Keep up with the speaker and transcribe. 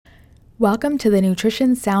Welcome to the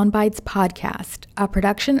Nutrition Soundbites podcast, a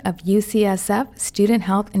production of UCSF Student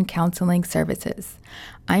Health and Counseling Services.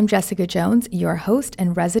 I'm Jessica Jones, your host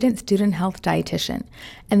and resident student health dietitian,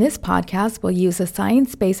 and this podcast will use a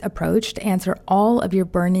science-based approach to answer all of your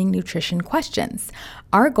burning nutrition questions.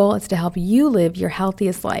 Our goal is to help you live your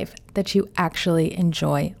healthiest life that you actually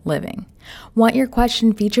enjoy living. Want your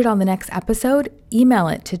question featured on the next episode? Email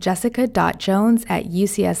it to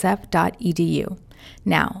jessica.jones@ucsf.edu.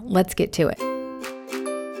 Now, let's get to it.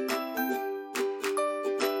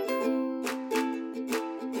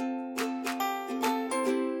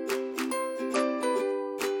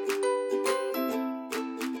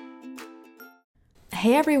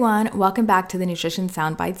 Hey everyone, welcome back to the Nutrition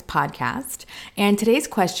Soundbites podcast. And today's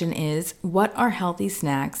question is, what are healthy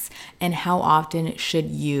snacks and how often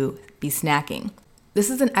should you be snacking? This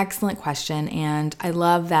is an excellent question, and I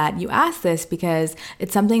love that you asked this because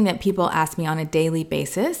it's something that people ask me on a daily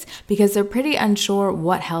basis because they're pretty unsure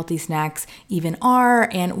what healthy snacks even are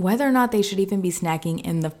and whether or not they should even be snacking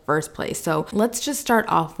in the first place. So let's just start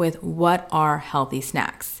off with what are healthy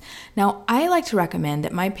snacks. Now, I like to recommend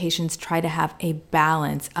that my patients try to have a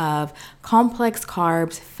balance of complex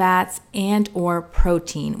carbs, fats, and or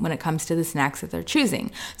protein when it comes to the snacks that they're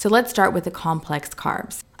choosing. So let's start with the complex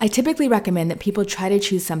carbs. I typically recommend that people try to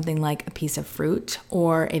choose something like a piece of fruit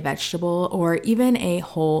or a vegetable or even a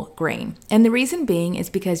whole grain. And the reason being is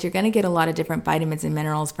because you're going to get a lot of different vitamins and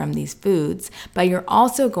minerals from these foods, but you're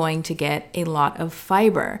also going to get a lot of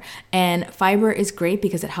fiber. And fiber is great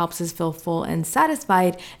because it helps us feel full and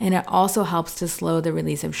satisfied, and it also helps to slow the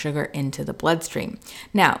release of sugar into the bloodstream.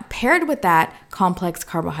 Now, paired with that complex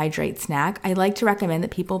carbohydrate snack, I like to recommend that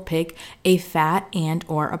people pick a fat and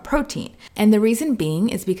or a protein. And the reason being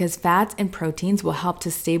is because fats and proteins will help to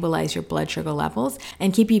stabilize your blood sugar levels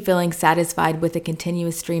and keep you feeling satisfied with a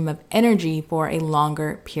continuous stream of energy for a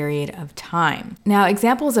longer period of time. Now,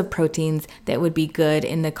 examples of proteins that would be good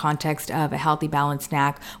in the context of a healthy balanced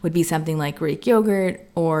snack would be something like Greek yogurt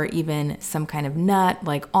or even some kind of nut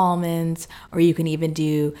like almonds, or you can even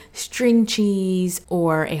do string cheese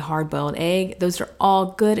or a hard-boiled egg. Those are all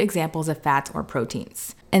good examples of fats or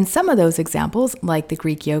proteins. And some of those examples, like the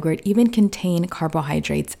Greek yogurt, even contain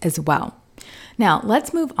carbohydrates as well. Now,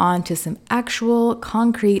 let's move on to some actual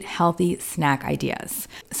concrete healthy snack ideas.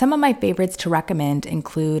 Some of my favorites to recommend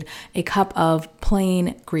include a cup of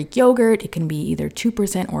plain Greek yogurt. It can be either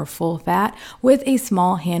 2% or full fat with a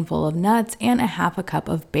small handful of nuts and a half a cup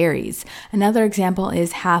of berries. Another example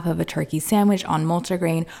is half of a turkey sandwich on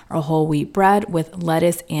multigrain or whole wheat bread with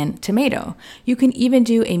lettuce and tomato. You can even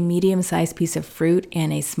do a medium-sized piece of fruit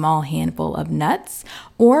and a small handful of nuts,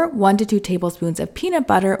 or 1 to 2 tablespoons of peanut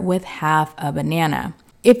butter with half a banana.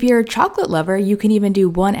 If you're a chocolate lover, you can even do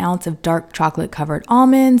 1 ounce of dark chocolate covered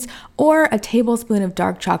almonds or a tablespoon of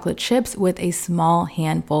dark chocolate chips with a small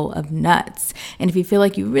handful of nuts. And if you feel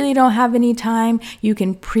like you really don't have any time, you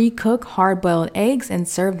can pre-cook hard-boiled eggs and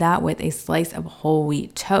serve that with a slice of whole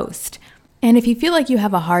wheat toast. And if you feel like you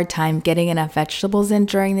have a hard time getting enough vegetables in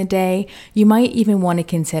during the day, you might even want to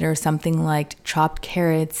consider something like chopped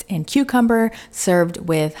carrots and cucumber served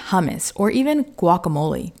with hummus or even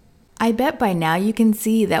guacamole. I bet by now you can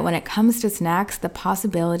see that when it comes to snacks, the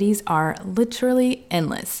possibilities are literally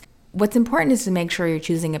endless. What's important is to make sure you're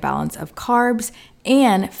choosing a balance of carbs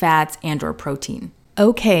and fats and or protein.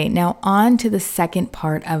 Okay, now on to the second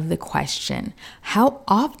part of the question. How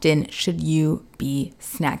often should you be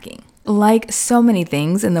snacking? Like so many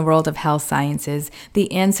things in the world of health sciences,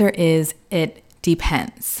 the answer is it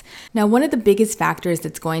depends. Now, one of the biggest factors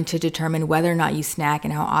that's going to determine whether or not you snack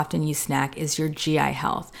and how often you snack is your GI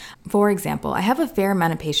health. For example, I have a fair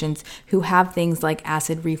amount of patients who have things like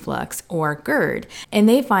acid reflux or GERD, and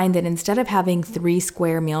they find that instead of having 3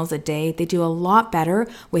 square meals a day, they do a lot better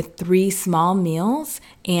with 3 small meals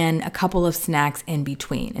and a couple of snacks in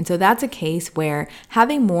between. And so that's a case where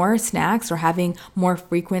having more snacks or having more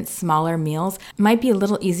frequent smaller meals might be a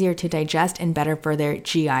little easier to digest and better for their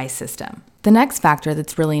GI system. The next factor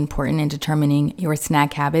that's really important in determining your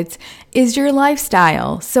snack habits is your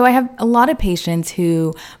lifestyle. So I have a lot of patients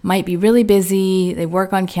who might be really busy, they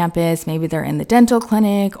work on campus, maybe they're in the dental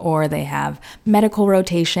clinic or they have medical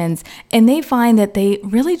rotations, and they find that they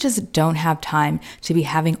really just don't have time to be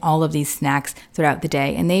having all of these snacks throughout the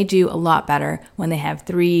day. And they do a lot better when they have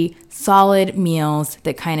 3 solid meals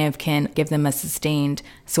that kind of can give them a sustained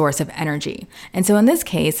source of energy. And so in this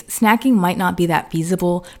case, snacking might not be that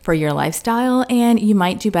feasible for your lifestyle, and you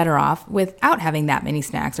might do better off without having that many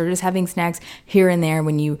snacks, or just having snacks here and there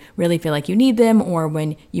when you really feel like you need them, or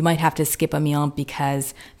when you might have to skip a meal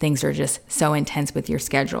because things are just so intense with your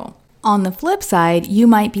schedule. On the flip side, you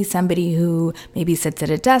might be somebody who maybe sits at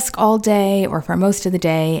a desk all day or for most of the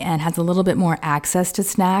day and has a little bit more access to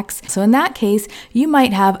snacks. So in that case, you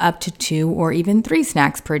might have up to 2 or even 3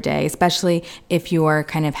 snacks per day, especially if you're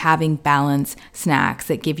kind of having balanced snacks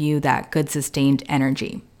that give you that good sustained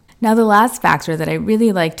energy. Now, the last factor that I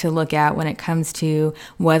really like to look at when it comes to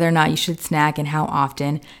whether or not you should snack and how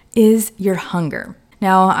often is your hunger.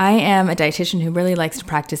 Now, I am a dietitian who really likes to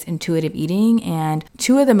practice intuitive eating, and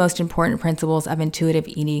 2 of the most important principles of intuitive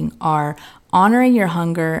eating are honoring your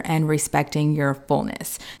hunger and respecting your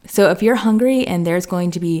fullness. So if you're hungry and there's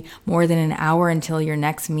going to be more than an hour until your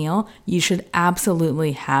next meal, you should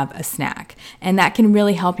absolutely have a snack. And that can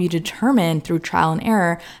really help you determine through trial and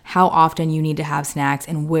error how often you need to have snacks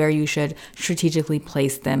and where you should strategically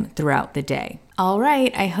place them throughout the day. All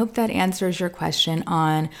right, I hope that answers your question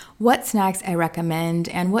on what snacks I recommend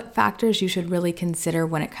and what factors you should really consider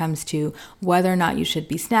when it comes to whether or not you should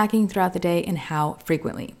be snacking throughout the day and how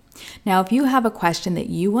frequently. Now, if you have a question that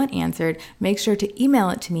you want answered, make sure to email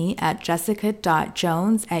it to me at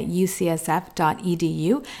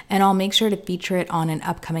jessica.jones@ucsf.edu, and I'll make sure to feature it on an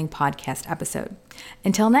upcoming podcast episode.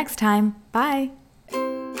 Until next time, bye.